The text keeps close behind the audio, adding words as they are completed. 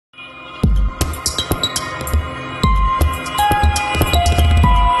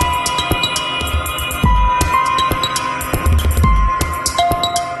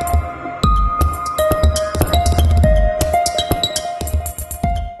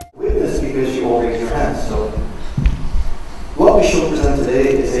we shall present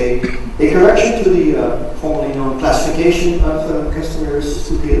today is a correction to the formerly known classification of customers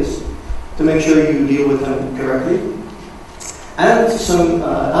to peers to make sure you deal with them correctly, and some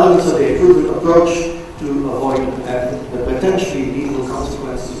elements of a proven approach to avoid the potentially lethal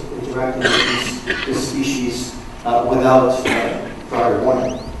consequences of interacting with this species without prior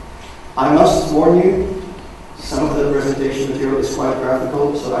warning. I must warn you, some of the presentation material is quite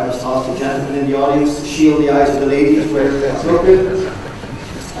graphical, so I must ask the gentlemen in the audience to shield the eyes of the ladies where appropriate.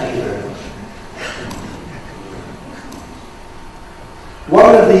 Thank you very much.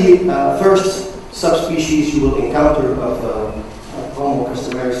 One of the first subspecies you will encounter of Homo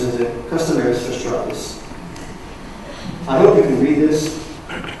customaris is a customaris frustratus. I hope you can read this.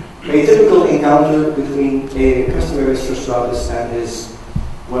 A typical encounter between a customaris frustratus and his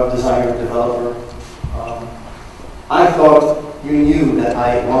web designer developer. I thought you knew that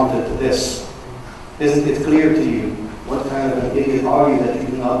I wanted this. Isn't it clear to you? What kind of an idiot are you that you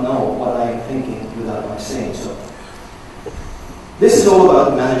do not know what I am thinking without my saying so? This is all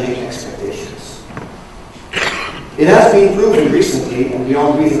about managing expectations. It has been proven recently, and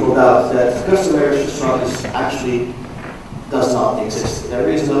beyond reasonable doubt, that customaris frustratus actually does not exist. There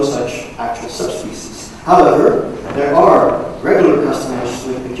is no such actual subspecies. However, there are regular customers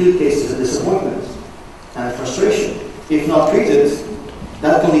with acute cases of disappointment and frustration. If not treated,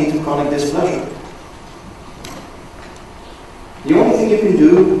 that can lead to chronic displeasure. The only thing you can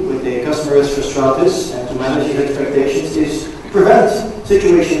do with a customaris frustratus and to manage his expectations is prevent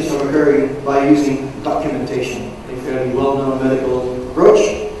situations from occurring by using documentation, a fairly well-known medical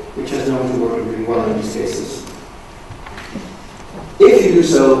approach, which has known to work really well in these cases. If you do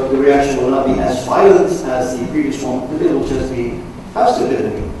so, the reaction will not be as violent as the previous one, but it will just be, how stupid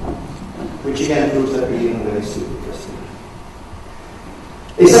of me, which again proves that we're dealing with a stupid customer.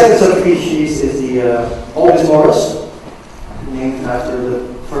 A second subspecies is the Orbis morus, named after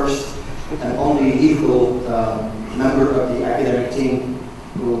the first and only equal member of the academic team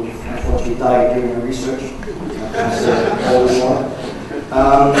who unfortunately died during her research.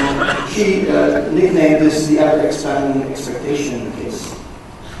 She nicknamed this the ever-expanding expectation case.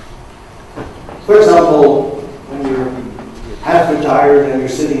 For example, when you're half retired and you're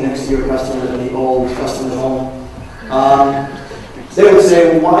sitting next to your customer in the old customer's home, they would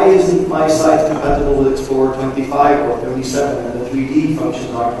say, well, why isn't my site compatible with Explorer 25 or 37 and the 3D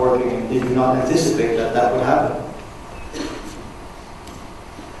functions aren't working, and did you not anticipate that that would happen?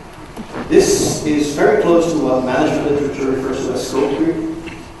 This is very close to what management literature refers to as scope creep.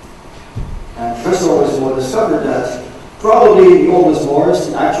 And Professor Orbis discovered that probably the Orbis morus,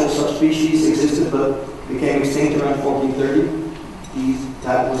 the actual subspecies, existed but became extinct around 1430.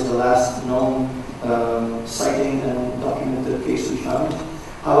 That was the last known citing and documented case we found.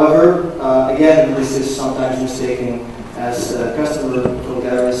 However, again, this is sometimes mistaken as customer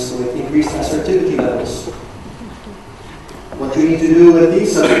vulgaris with increased assertivity levels. What you need to do with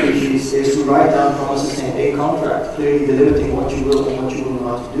these subspecies is to write down promises in a contract, clearly delimiting what you will and what you will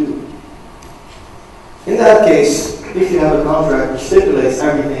not do. In that case, if you have a contract which stipulates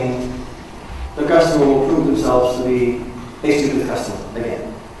everything, the customer will prove themselves to be a stupid customer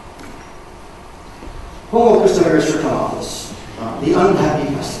again. Homo customaris frustratus, the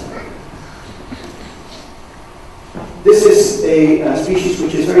unhappy customer. This is a species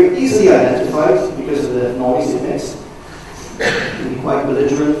which is very easily identified because of the noise it makes. It can be quite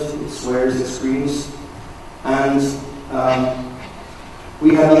belligerent, it swears, it screams, and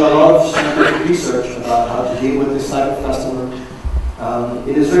we have done a lot of scientific research about how to deal with this type of customer.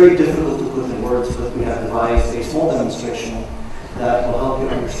 It is very difficult to put in words, but we have devised a small demonstration that will help you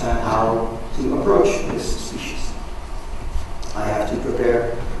understand how to approach this species. I have to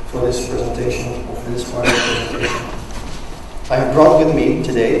prepare for this presentation, or for this part of the presentation. I have brought with me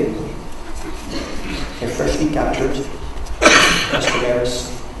today a freshly captured customaris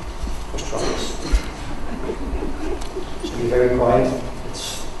frustratus. So be very quiet. It's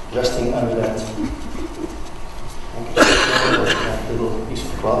resting under that little piece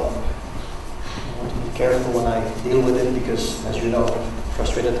of cloth. I want to be careful when I deal with it because, as you know,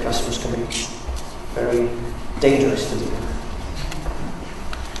 frustrated customers can be very dangerous to deal with.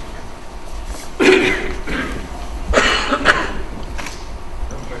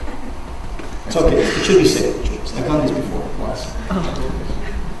 It's okay, it should be safe. I've done this before once.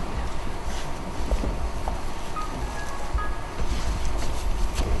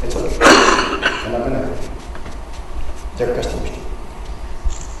 It's okay. I'm not going to hurt you. They're customers too.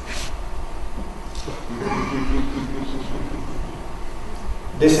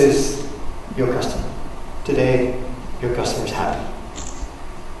 This is your customer. Today, your customer's happy.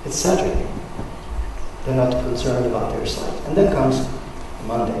 It's Saturday. They're not concerned about their site. And then comes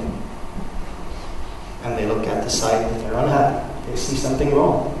Monday. And they look at the site and they're unhappy. They see something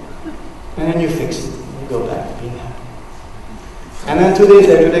wrong. And then you fix it. And you go back to being happy. And then 2 days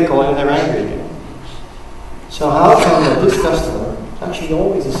later they call you and they're angry again. So how come that this customer, actually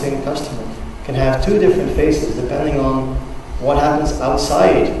always the same customer, can have two different faces depending on what happens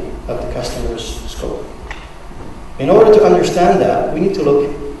outside of the customer's scope? In order to understand that, we need to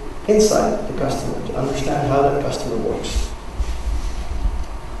look inside the customer to understand how that customer works.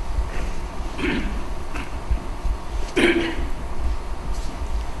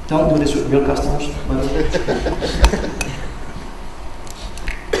 Don't do this with real customers.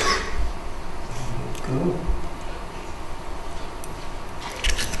 Cool.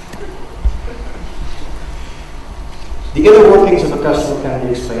 The inner workings of a customer can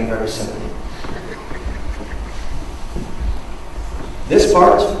be explained very simply. This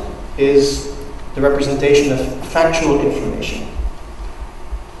part is the representation of factual information.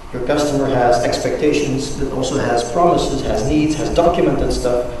 Your customer has expectations, but also has promises, has needs, has documented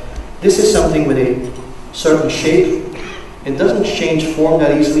stuff. This is something with a certain shape. It doesn't change form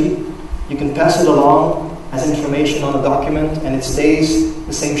that easily. You can pass it along as information on a document and it stays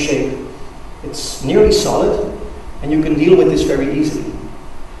the same shape. It's nearly solid and you can deal with this very easily.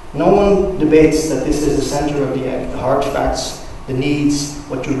 No one debates that this is the center of the egg, the hard facts, the needs,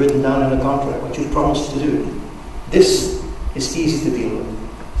 what you've written down in the contract, what you promised to do. This is easy to deal with.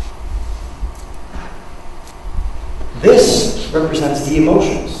 This represents the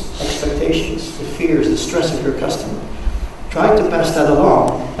emotions, expectations, the fears, the stress of your customer. Try to pass that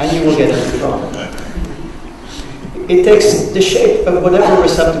along and you will get into trouble. It takes the shape of whatever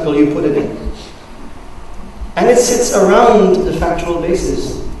receptacle you put it in. And it sits around the factual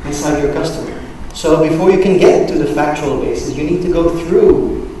basis inside your customer. So before you can get to the factual basis, you need to go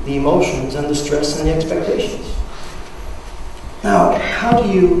through the emotions and the stress and the expectations. Now, how do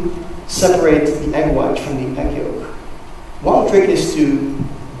you separate the egg white from the egg yolk? One trick is to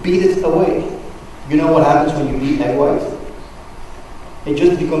beat it away. You know what happens when you beat egg white? It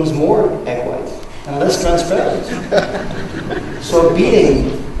just becomes more egg white and less transparent. So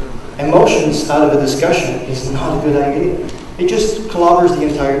beating emotions out of a discussion is not a good idea. It just clobbers the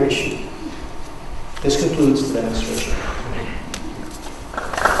entire issue. This concludes the demonstration.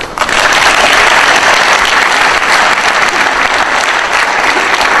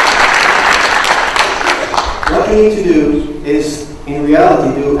 What you need to do is, in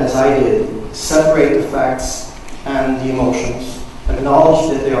reality, do as I did. Separate the facts and the emotions.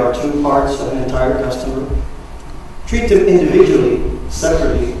 Acknowledge that there are two parts of an entire customer. Treat them individually,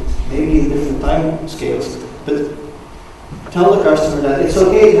 separately, maybe in different time scales, but tell the customer that it's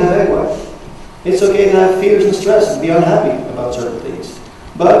okay to have egg white. It's okay to have fears and stress and be unhappy about certain things.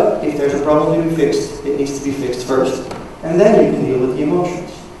 But if there's a problem to be fixed, it needs to be fixed first, and then you can deal with the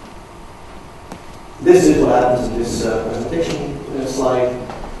emotions. This is what happens in this presentation slide.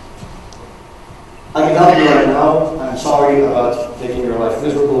 I can help you right now. I'm sorry about making your life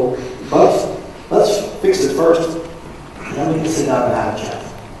miserable, but let's fix it first, and then we can sit down and have a chat.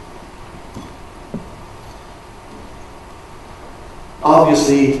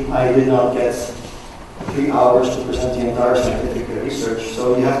 Obviously, I did not get 3 hours to present the entire scientific research,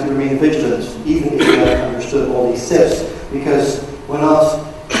 so you have to remain vigilant, even if you have understood all these tips, because we're not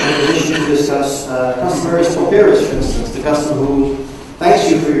in a position to discuss customer experience, for instance, the customer who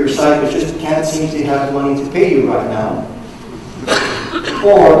thanks you for your site, but just can't seem to have money to pay you right now.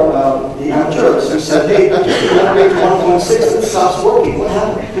 Or the amateurs who said, hey, I just elaborate 1.6 and it stops working. What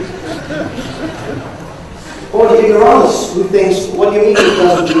happened? Or the ignoramus who thinks, what do you mean it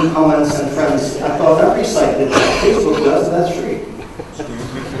doesn't do comments and friends? I thought every site did that. Facebook does, that's free.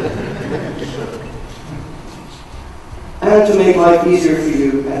 And to make life easier for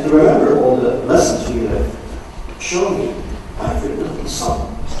you and to remember all the lessons you have shown me, I've written a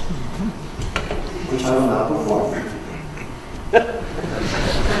song, which I will now perform.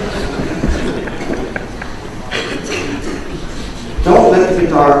 Don't let the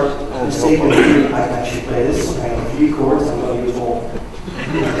guitar mistake on you. I can actually play this. I have 3 chords. I'm going to use all.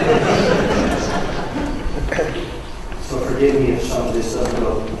 So forgive me if some of this doesn't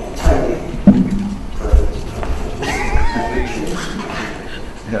go entirely perfect.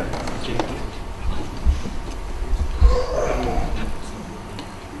 Yeah.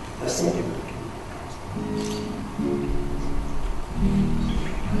 Let's see.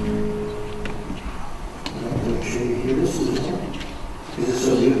 Make sure you hear this. Because it's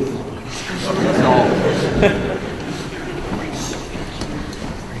so beautiful.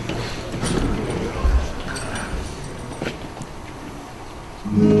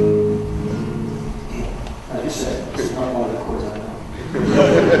 said. It's not one of the chords I know.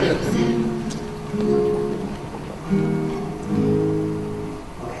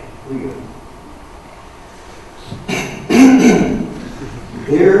 Okay, here we go.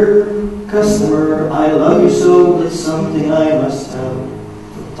 Dear customer, I love you so, it's something I must tell.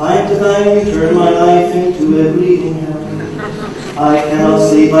 From time to time you turn my life into a bleeding hell. I cannot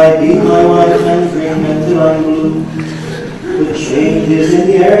sleep, I beat my wife and drink until I'm blue. The change is in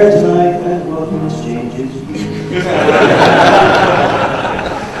the air tonight, and what must change is you.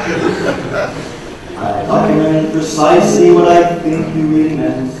 I document precisely what I think you really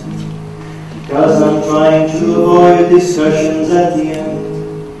meant, because I'm trying to avoid discussions at the end.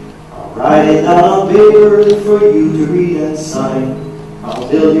 I'll write it down on paper for you to read and sign. I'll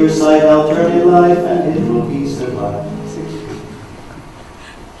build your site, I'll turn it live, and it will be survived.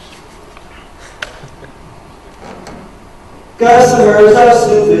 Customers are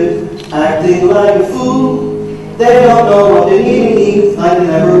stupid, acting like a fool. They don't know what they need, I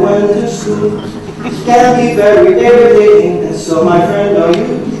never went to school. Can be very irritating, and so my friend are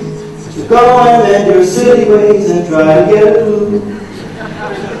you. So go and mend your silly ways and try to get a clue.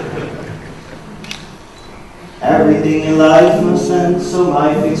 Everything in life must end, so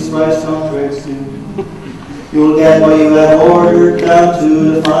my fixed price contracts do. You'll get what you have ordered down to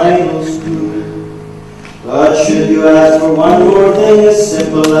the final screw. But should you ask for one more thing as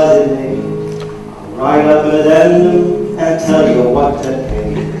simple as it may, I'll write up an addendum and tell you what to pay.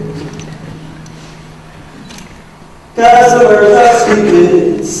 Customers are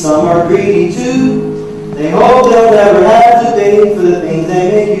stupid, some are greedy too. They hope they'll never have to pay for the things they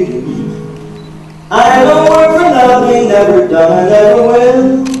make you do. I don't work for nothing, never done and never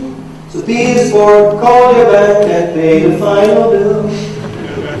will. So be a sport, call your bank and pay the final bill.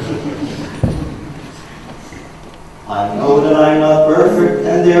 I know that I'm not perfect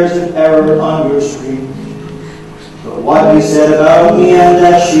and there's an error on your screen. But what you said about me and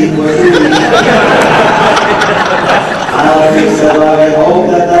that sheep was true. I'll fix that up and hope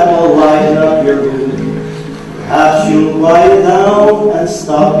that that will lighten up your mood. Perhaps you'll quiet down and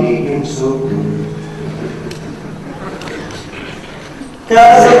stop being so rude.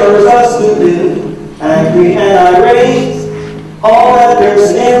 Customers are stupid, angry and irate. All that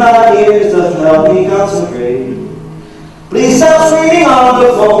person in my ears doesn't help me concentrate. Please stop screaming on the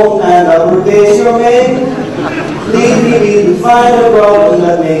phone and uppercase your mail. Leave me be to find a problem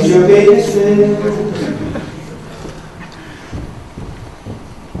that makes your babies fail.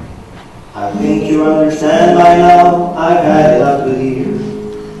 I think you understand by now, I've had it up to here.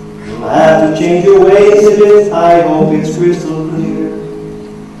 You'll have to change your ways a bit, I hope it's crystal clear.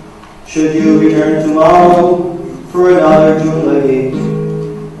 Should you return tomorrow for another Joomla gig,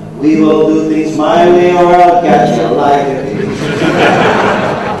 we will do things my way or I'll catch you like a pig.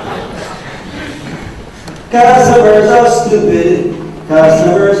 Customers are stupid,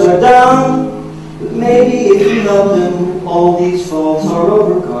 customers are dumb, but maybe if you help them, all these faults are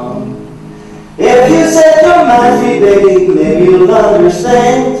overcome. If you set your mind free, baby, maybe you'll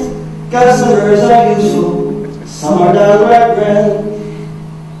understand. Customers are useful, some are downright grand.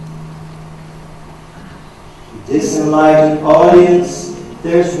 This enlightened audience,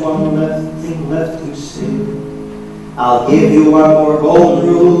 there's one thing left to say. I'll give you one more golden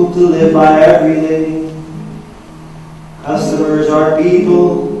rule to live by every day. Customers are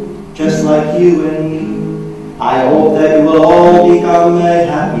people just like you and me. I hope that you will all become a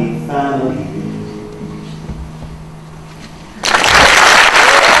happy